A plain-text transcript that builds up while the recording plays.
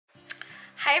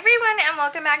Hi everyone, and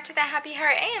welcome back to the Happy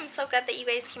Heart. I am so glad that you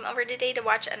guys came over today to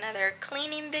watch another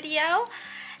cleaning video.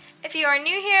 If you are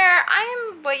new here,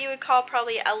 I am what you would call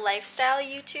probably a lifestyle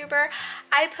YouTuber.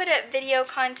 I put up video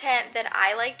content that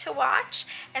I like to watch,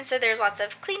 and so there's lots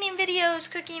of cleaning videos,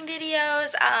 cooking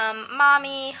videos,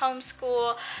 mommy,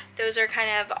 homeschool. Those are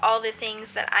kind of all the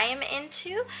things that I am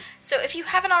into. So if you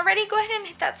haven't already, go ahead and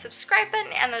hit that subscribe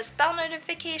button and those bell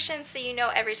notifications so you know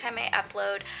every time I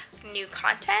upload new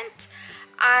content.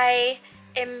 I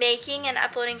am making and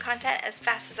uploading content as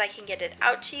fast as I can get it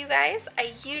out to you guys.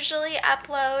 I usually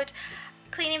upload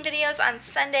cleaning videos on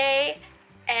Sunday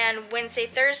and Wednesday,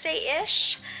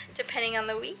 Thursday-ish, depending on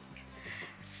the week.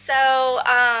 So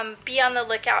be on the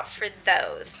lookout for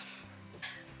those.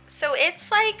 So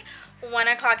it's like 1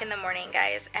 o'clock in the morning,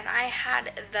 guys, and I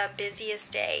had the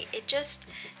busiest day. It just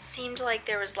seemed like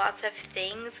there was lots of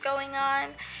things going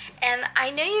on, and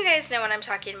I know you guys know what I'm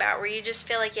talking about, where you just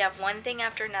feel like you have one thing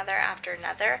after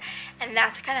another, and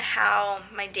that's kind of how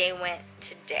my day went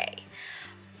today.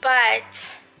 But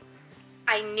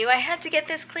I knew I had to get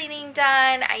this cleaning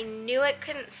done. I knew it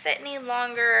couldn't sit any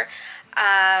longer,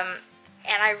 and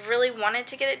I really wanted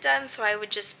to get it done so I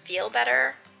would just feel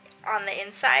better on the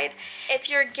inside. If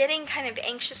you're getting kind of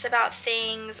anxious about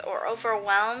things or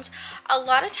overwhelmed, a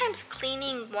lot of times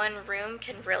cleaning one room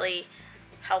can really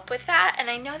help with that. And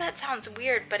I know that sounds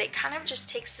weird, but it kind of just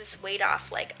takes this weight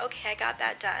off, like, okay, I got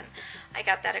that done, I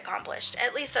got that accomplished.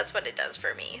 At least that's what it does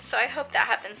for me. So I hope that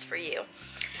happens for you.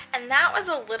 And that was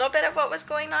a little bit of what was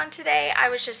going on today. I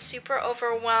was just super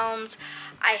overwhelmed.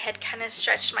 I had kind of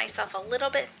stretched myself a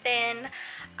little bit thin.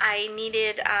 I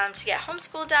needed to get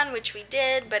homeschool done, which we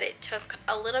did, but it took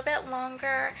a little bit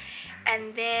longer.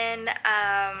 And then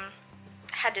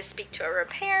had to speak to a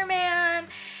repairman,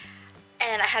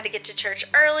 and I had to get to church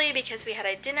early because we had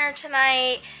a dinner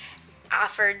tonight.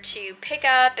 Offered to pick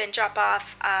up and drop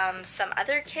off some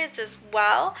other kids as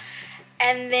well.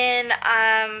 And then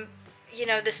you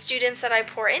know, the students that I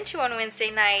pour into on Wednesday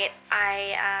night,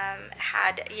 I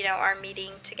had, you know, our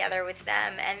meeting together with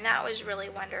them, and that was really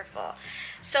wonderful.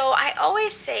 So I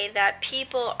always say that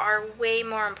people are way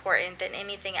more important than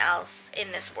anything else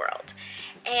in this world,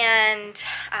 and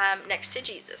next to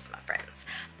Jesus, my friends.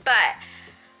 But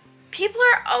people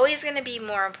are always going to be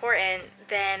more important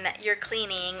than your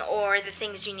cleaning or the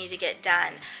things you need to get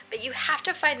done. But you have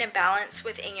to find a balance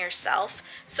within yourself.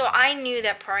 So I knew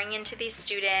that pouring into these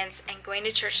students and going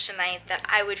to church tonight, that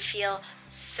I would feel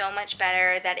so much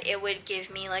better, that it would give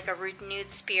me like a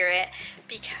renewed spirit,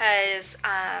 because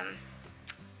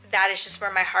that is just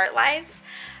where my heart lies.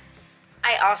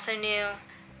 I also knew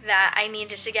that I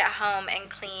needed to get home and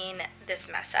clean this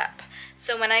mess up.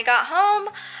 So when I got home,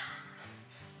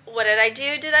 what did I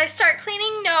do? Did I start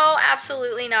cleaning? No,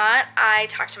 absolutely not. I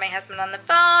talked to my husband on the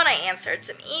phone, I answered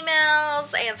some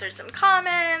emails, I answered some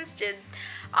comments, did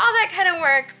all that kind of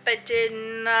work, but did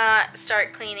not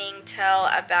start cleaning till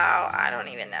about, I don't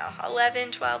even know,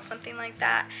 11, 12, something like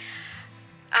that.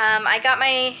 I got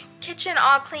my kitchen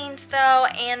all cleaned though,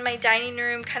 and my dining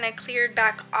room kind of cleared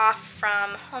back off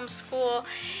from homeschool.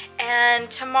 And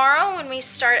tomorrow when we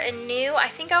start anew, I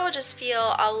think I will just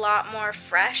feel a lot more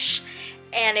fresh,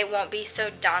 and it won't be so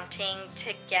daunting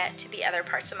to get to the other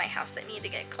parts of my house that need to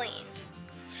get cleaned.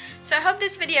 So I hope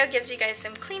this video gives you guys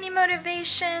some cleaning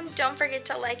motivation. Don't forget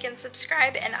to like and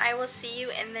subscribe, and I will see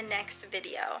you in the next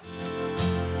video.